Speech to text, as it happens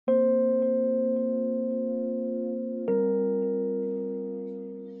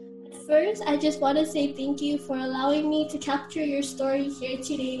First, I just want to say thank you for allowing me to capture your story here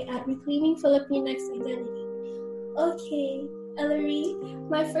today at Reclaiming Filipinx Identity. Okay, Ellery,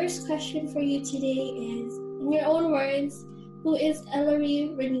 my first question for you today is, in your own words, who is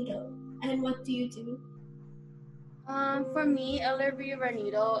Ellery Renido and what do you do? For me, Ellery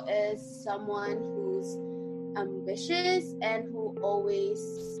Renido is someone who's ambitious and who always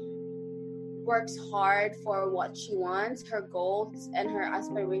works hard for what she wants. Her goals and her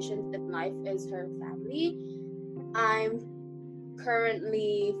aspirations in life is her family. I'm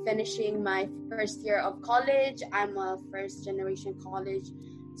currently finishing my first year of college. I'm a first generation college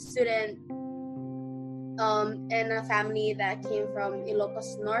student in a family that came from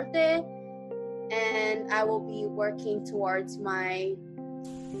Ilocos Norte, and I will be working towards my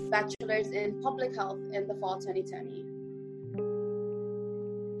bachelor's in public health in the fall 2020.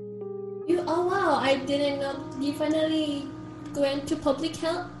 Oh wow, I didn't know you finally went to public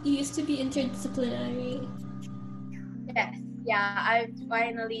health. You used to be interdisciplinary. Yes, yeah, I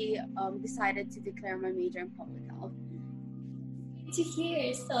finally decided to declare my major in public health. Good to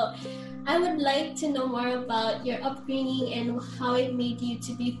hear. So I would like to know more about your upbringing and how it made you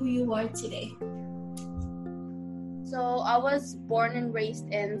to be who you are today. So I was born and raised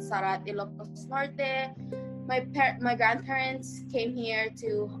in Sarat, Ilocos Norte. My grandparents came here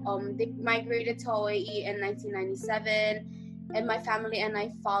they migrated to Hawaii in 1997, and my family and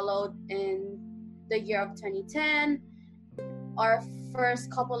I followed in the year of 2010. Our first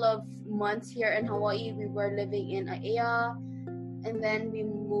couple of months here in Hawaii, we were living in Aiea, and then we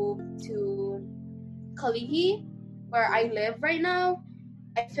moved to Kalihi, where I live right now.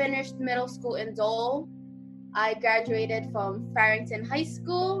 I finished middle school in Dole. I graduated from Farrington High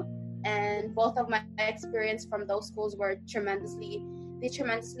School, and both of my experience from those schools were tremendously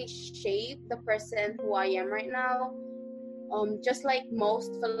shaped the person who I am right now. Just like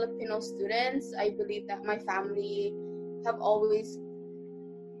most Filipino students, I believe that my family have always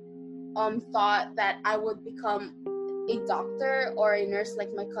thought that I would become a doctor or a nurse like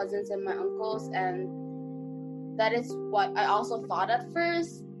my cousins and my uncles, and that is what I also thought at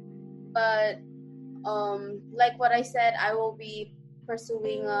first. But like what I said, I will be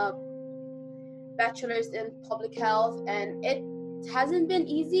pursuing a bachelor's in public health, and it hasn't been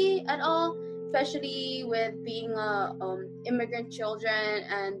easy at all, especially with being immigrant children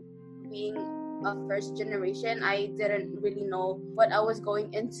and being a first generation. I didn't really know what I was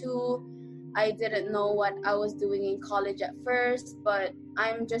going into. I didn't know what I was doing in college at first, but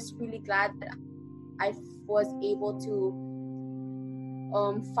I'm just really glad that I was able to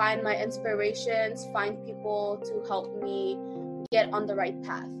find my inspirations, find people to help me get on the right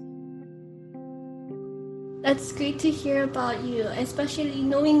path. That's great to hear about you, especially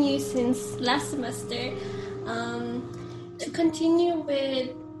knowing you since last semester. To continue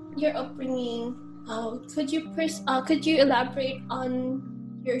with your upbringing, could you elaborate on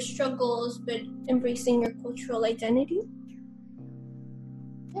your struggles with embracing your cultural identity?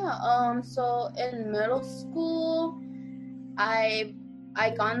 Yeah. So in middle school, I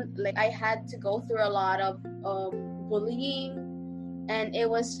had to go through a lot of bullying, and it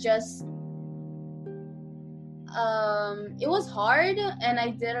was just it was hard, and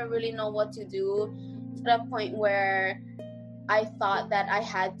I didn't really know what to do, to the point where I thought that I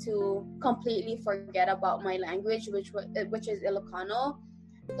had to completely forget about my language, which is Ilocano.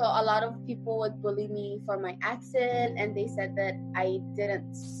 So a lot of people would bully me for my accent, and they said that I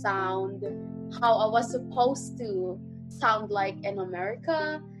didn't sound how I was supposed to sound like in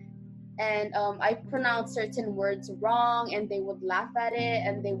America, and I pronounced certain words wrong, and they would laugh at it,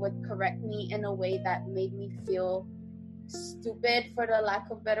 and they would correct me in a way that made me feel stupid, for the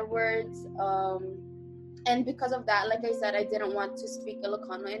lack of better words. And because of that, like I said, I didn't want to speak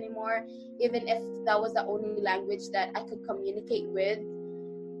Ilocano anymore, even if that was the only language that I could communicate with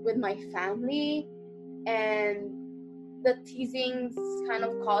my family. And the teasings kind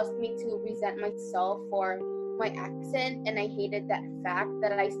of caused me to resent myself for my accent, and I hated that fact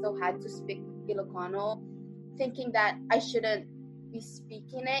that I still had to speak Ilocano, thinking that I shouldn't be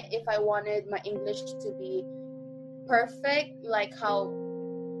speaking it if I wanted my English to be perfect, like how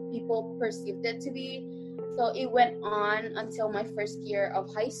people perceived it to be. So it went on until my first year of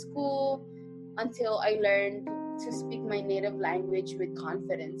high school, until I learned to speak my native language with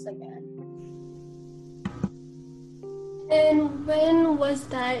confidence again. And when was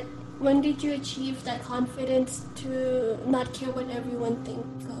that? When did you achieve that confidence to not care what everyone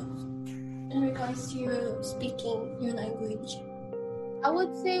thinks of in regards to you speaking your language? I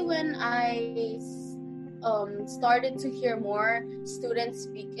would say when I started to hear more students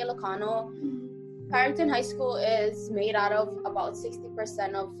speak Ilocano, Carrington High School is made out of about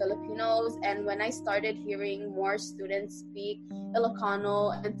 60% of Filipinos, and when I started hearing more students speak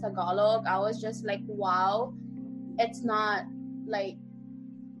Ilocano and Tagalog, I was just like, wow, it's not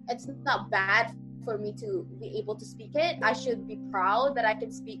bad for me to be able to speak it. I should be proud that I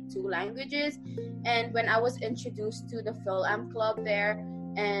can speak 2 languages. And when I was introduced to the PhilAm Club there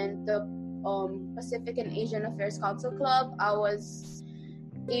and the Pacific and Asian Affairs Council Club, I was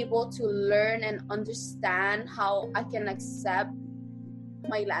able to learn and understand how I can accept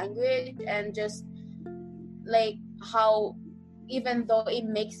my language, and just like how even though it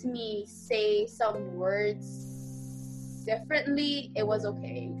makes me say some words differently, it was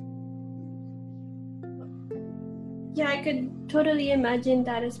okay. Yeah, I could totally imagine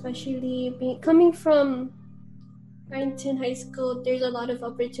that, especially coming from Carrington High School. There's a lot of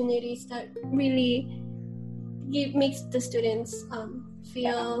opportunities that really makes the students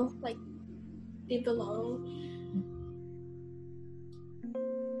feel like they belong.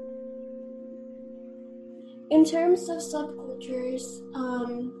 In terms of subcultures,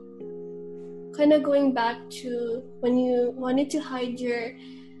 kind of going back to when you wanted to hide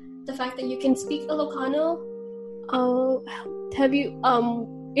the fact that you can speak Ilocano, have you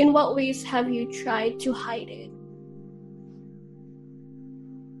in what ways have you tried to hide it?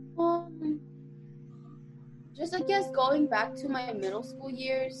 Just I guess going back to my middle school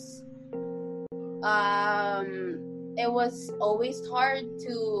years, it was always hard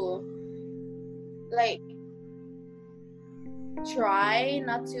to like try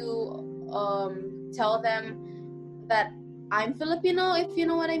not to tell them that I'm Filipino, if you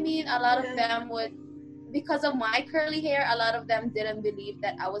know what I mean. A lot of them would, because of my curly hair, a lot of them didn't believe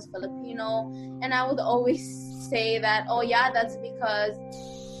that I was Filipino, and I would always say that, oh yeah, that's because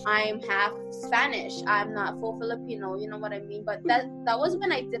I'm half Spanish, I'm not full Filipino, you know what I mean. But that was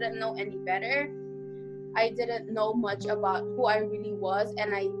when I didn't know any better. I didn't know much about who I really was,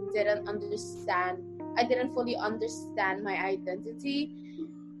 and I didn't fully understand my identity.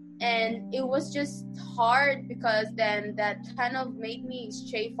 And it was just hard, because then that kind of made me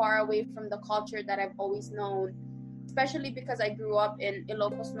stray far away from the culture that I've always known, especially because I grew up in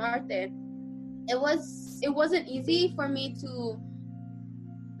Ilocos Norte. It wasn't easy for me to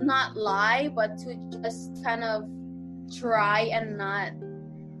not lie, but to just kind of try and not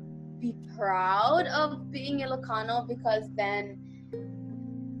be proud of being Ilocano, because then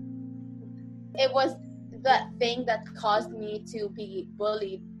it was that thing that caused me to be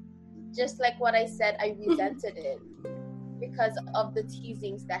bullied. Just like what I said, I resented it because of the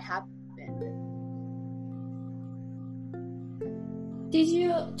teasings that happened. Did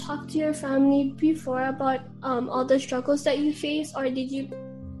you talk to your family before about all the struggles that you face, or did you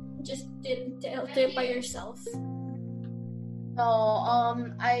just deal with it by yourself? No,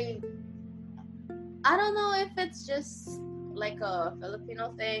 I don't know if it's just like a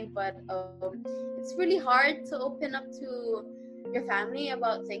Filipino thing, but it's really hard to open up to your family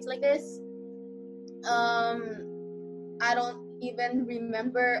about things like this. I don't even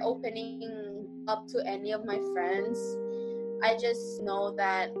remember opening up to any of my friends. I just know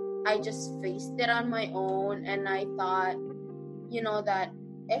that I just faced it on my own, and I thought, that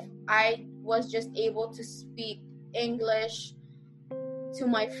if I was just able to speak English to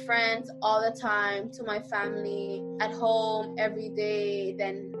my friends all the time, to my family at home every day,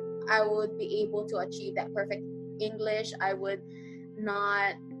 then I would be able to achieve that perfect English. I would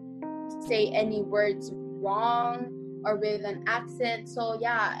not say any words wrong or with an accent. So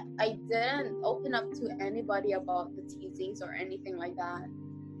yeah, I didn't open up to anybody about the teasings or anything like that.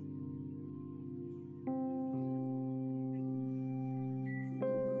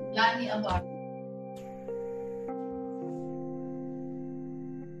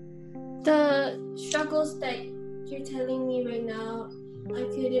 The struggles that you're telling me right now, I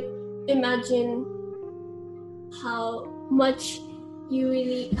could imagine how much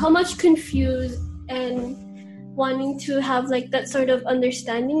confused and wanting to have like that sort of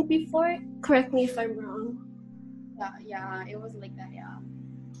understanding before. Correct me if I'm wrong. Yeah, it was like that, yeah.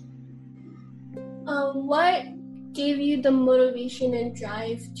 What gave you the motivation and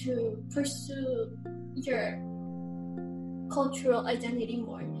drive to pursue your cultural identity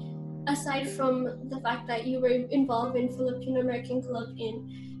more? Aside from the fact that you were involved in Filipino American Club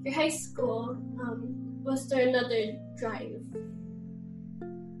in your high school, was there another drive?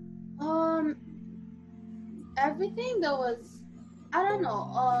 Everything that was, I don't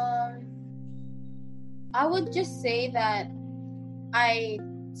know, I would just say that I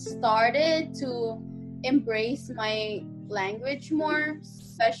started to embrace my language more,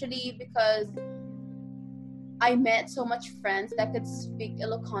 especially because I met so much friends that could speak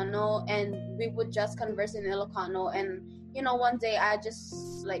Ilocano, and we would just converse in Ilocano. And one day I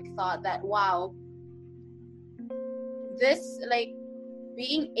just like thought that, wow, this like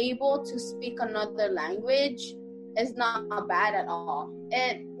being able to speak another language is not bad at all.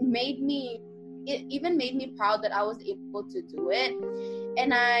 It even made me proud that I was able to do it,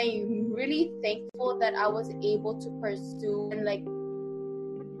 and I'm really thankful that I was able to pursue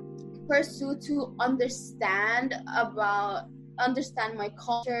to understand my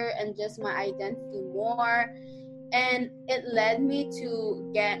culture and just my identity more. And it led me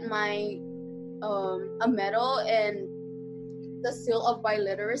to get my a medal in the Seal of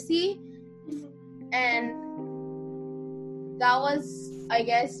Biliteracy. And that was, I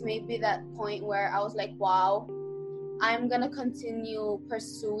guess, maybe that point where I was like, wow, I'm gonna continue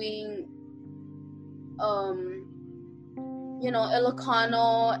pursuing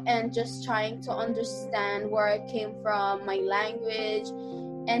Ilocano, and just trying to understand where I came from, my language,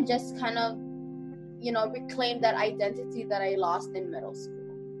 and just kind of reclaim that identity that I lost in middle school.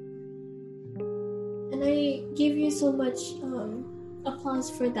 And I give you so much applause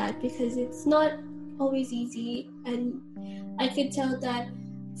for that, because it's not always easy, and I could tell that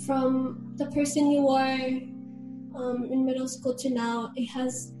from the person you are in middle school to now, it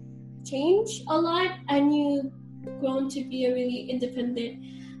has changed a lot, and you've grown to be a really independent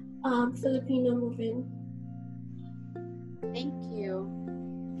Filipino woman. Thank you.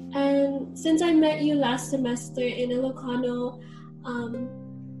 And since I met you last semester in Ilocano,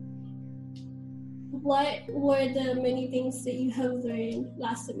 what were the many things that you have learned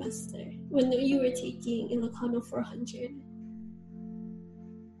last semester when you were taking Ilocano 400?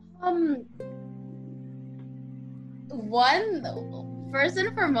 First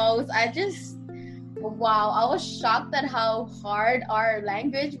and foremost, I was shocked at how hard our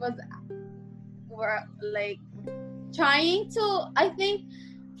language was. We're like trying to, I think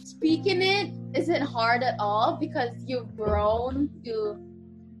speaking it isn't hard at all, because you've grown to,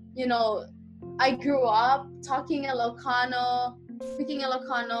 I grew up talking Ilocano, speaking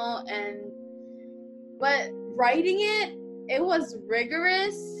Ilocano, but writing it was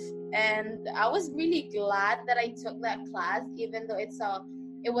rigorous, and I was really glad that I took that class, even though it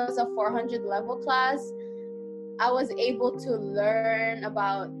was a 400 level class. I was able to learn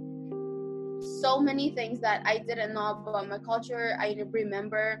about so many things that I didn't know about my culture. I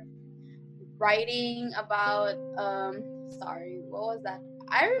remember writing about what was that?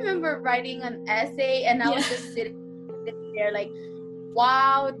 I remember writing an essay, and I was just sitting there like,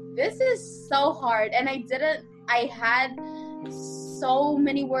 wow, this is so hard. And I had so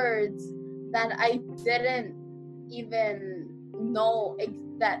many words that I didn't even know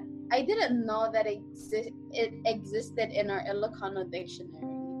that it existed in our Ilocano dictionary.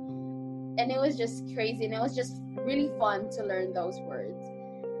 And it was just crazy, and it was just really fun to learn those words.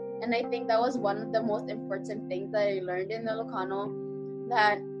 And I think that was one of the most important things that I learned in Ilocano,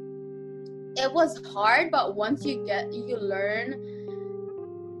 that it was hard, but once you learn,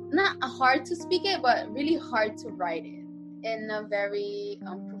 not hard to speak it, but really hard to write it in a very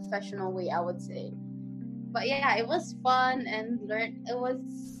professional way, I would say. But yeah, it was fun, and I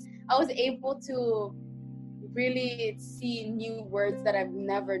was able to really see new words that I've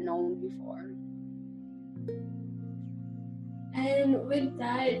never known before. And with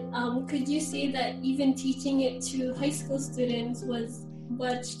that, could you say that even teaching it to high school students was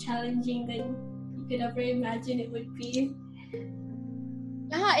much challenging than you could ever imagine it would be?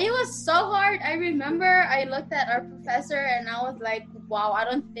 Yeah, it was so hard. I remember I looked at our professor and I was like, wow, I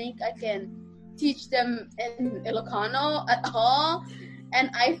don't think I can teach them in Ilocano at all. And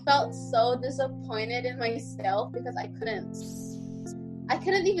I felt so disappointed in myself, because I couldn't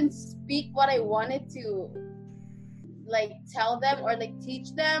even speak what I wanted to like tell them or like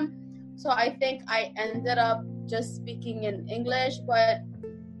teach them. So I think I ended up just speaking in English, but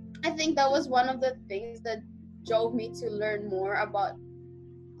I think that was one of the things that drove me to learn more about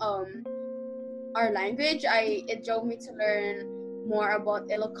our language. It drove me to learn more about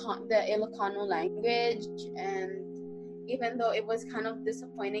the Ilocano language, and even though it was kind of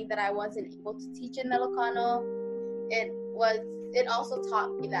disappointing that I wasn't able to teach in Ilocano, it also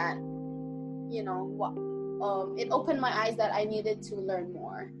taught me that, it opened my eyes that I needed to learn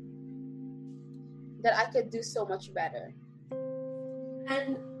more, that I could do so much better.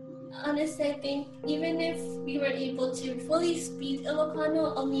 And honestly, I think even if we were able to fully speak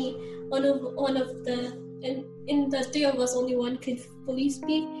Ilocano, only one of the in the three of us, only one could fully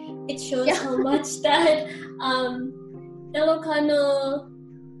speak. It shows how much that Ilocano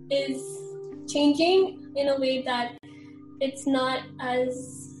is changing in a way that it's not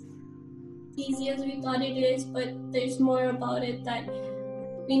as easy as we thought it is, but there's more about it that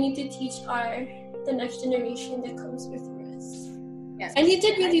we need to teach the next generation that comes before us. Yes. And you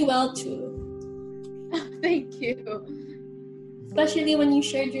did really well too. Thank you. Especially when you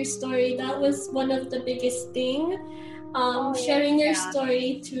shared your story, that was one of the biggest thing. Sharing your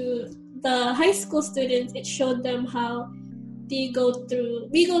story to the high school students, it showed them how we go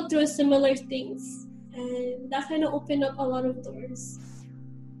through similar things, and that kind of opened up a lot of doors.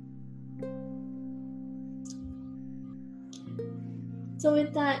 So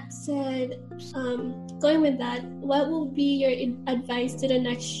with that said, going with that, what will be your advice to the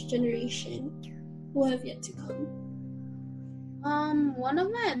next generation who have yet to come? One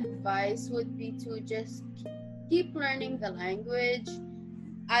of my advice would be to just keep learning the language.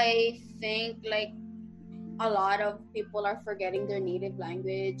 I think like a lot of people are forgetting their native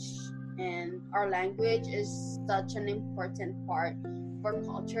language, and our language is such an important part for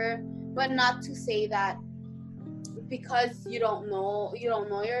culture. But not to say that because you don't know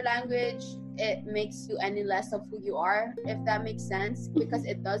your language, it makes you any less of who you are, if that makes sense, because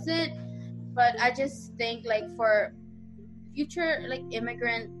it doesn't. But I just think like for future like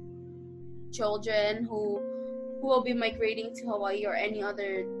immigrant children who will be migrating to Hawaii or any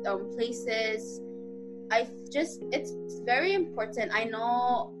other places, it's very important. I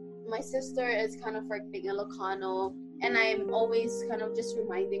know my sister is kind of forgetting Ilocano, and I'm always kind of just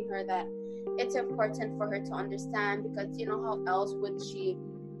reminding her that it's important for her to understand, because how else would she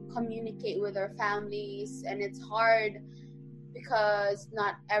communicate with her families? And it's hard because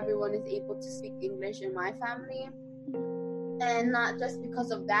not everyone is able to speak English in my family. And not just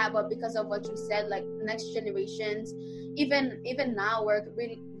because of that, but because of what you said, like next generations, even now we're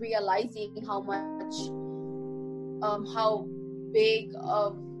really realizing how much how big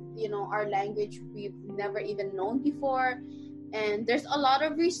of our language we've never even known before. And there's a lot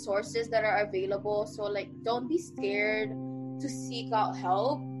of resources that are available, so like don't be scared to seek out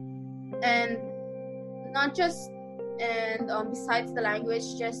help. And not just besides the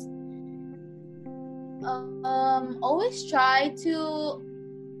language, just always try to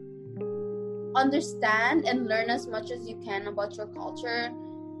understand and learn as much as you can about your culture.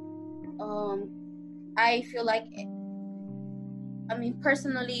 I feel like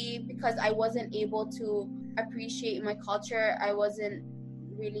personally, because I wasn't able to appreciate my culture, I wasn't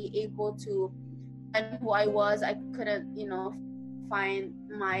really able to find who I was. I couldn't find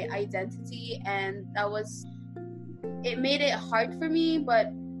my identity, and it made it hard for me.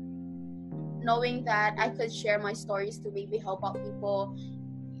 But knowing that I could share my stories to maybe help out people,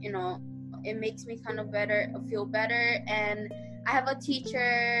 it makes me kind of feel better. And I have a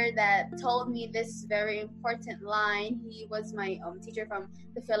teacher that told me this very important line. He was my teacher from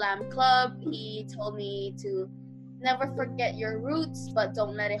the Philam Club. He told me to never forget your roots, but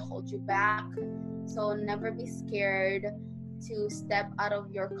don't let it hold you back. So never be scared to step out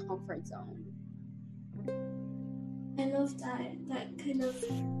of your comfort zone. I love that. That kind of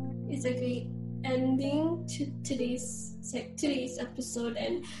is a great ending to today's episode.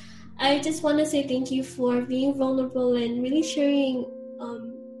 And I just want to say thank you for being vulnerable and really sharing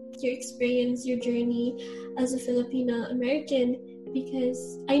your experience, your journey as a Filipino American,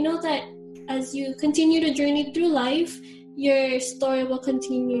 because I know that as you continue to journey through life, your story will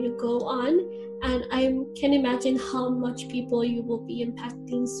continue to go on, and I can imagine how much people you will be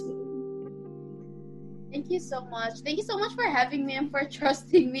impacting soon. Thank you so much. Thank you so much for having me and for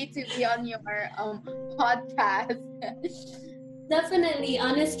trusting me to be on your podcast. Definitely.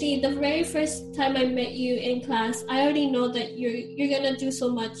 Honestly, the very first time I met you in class, I already know that you're gonna do so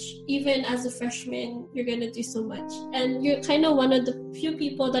much. Even as a freshman, you're gonna do so much. And you're kind of one of the few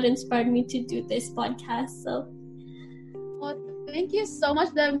people that inspired me to do this podcast. So, well, thank you so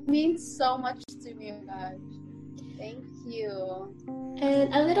much. That means so much to me, guys. Thank you.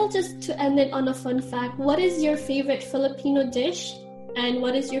 And a little just to end it on a fun fact, what is your favorite Filipino dish? And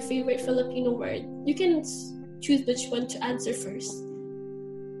what is your favorite Filipino word? You can choose which one to answer first.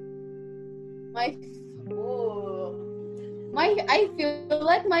 I feel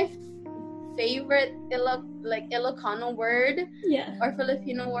like my favorite Ilocano word or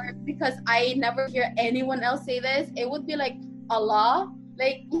Filipino word, because I never hear anyone else say this, it would be like Allah,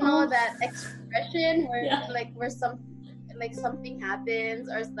 like that expression where where something happens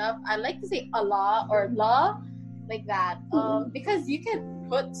or stuff. I like to say Allah or la, like that, because you can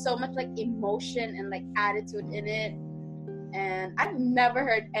put so much like emotion and like attitude in it, and I've never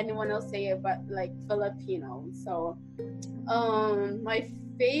heard anyone else say it but like Filipino. So my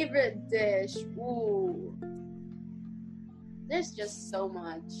favorite dish, there's just so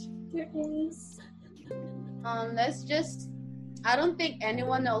much. There is. Let's just I don't think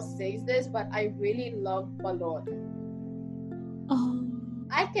anyone else says this, but I really love balot. Oh.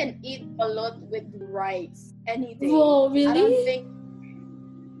 I can eat balot with rice any day. Whoa, really? I don't think.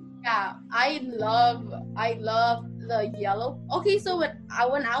 Yeah, I love the yellow. Okay, so when I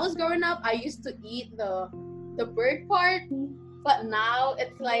was growing up, I used to eat the bird part, but now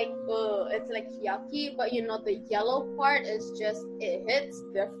it's like yucky. But you know, the yellow part is just, it hits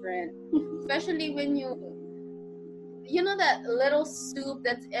different, especially when you know that little soup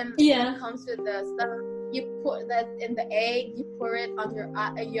that's in that comes with the stuff. You put that in the egg. You pour it on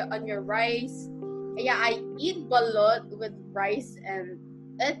your rice. Yeah, I eat balot with rice, and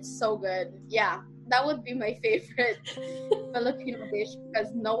it's so good. Yeah, that would be my favorite Filipino dish,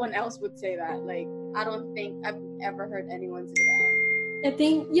 because no one else would say that. Like, I don't think I've ever heard anyone say that. I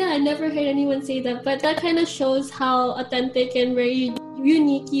think, I never heard anyone say that, but that kind of shows how authentic and very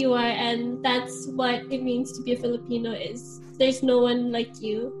unique you are, and that's what it means to be a Filipino. Is there's no one like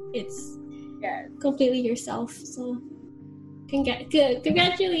you. It's completely yourself. So,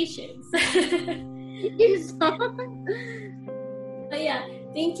 congratulations. Thank you so much. But yeah,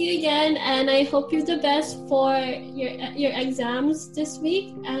 thank you again, and I hope you're the best for your exams this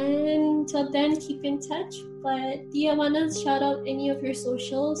week. And till then, keep in touch. But do you want to shout out any of your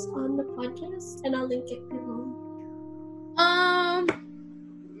socials on the podcast? And I'll link it below.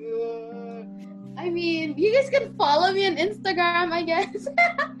 I mean, you guys can follow me on Instagram, I guess.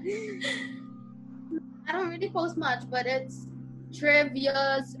 I don't really post much, but it's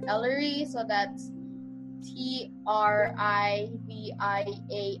Trivia's Ellery, so that's TRIVIASELARIE.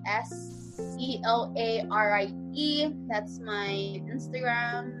 That's my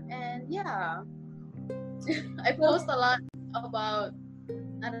Instagram, and yeah, I post a lot about,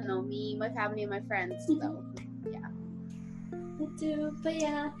 I don't know, me, my family, and my friends. So yeah, Me too. But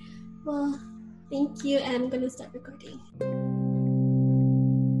yeah, well, thank you, and I'm gonna start recording.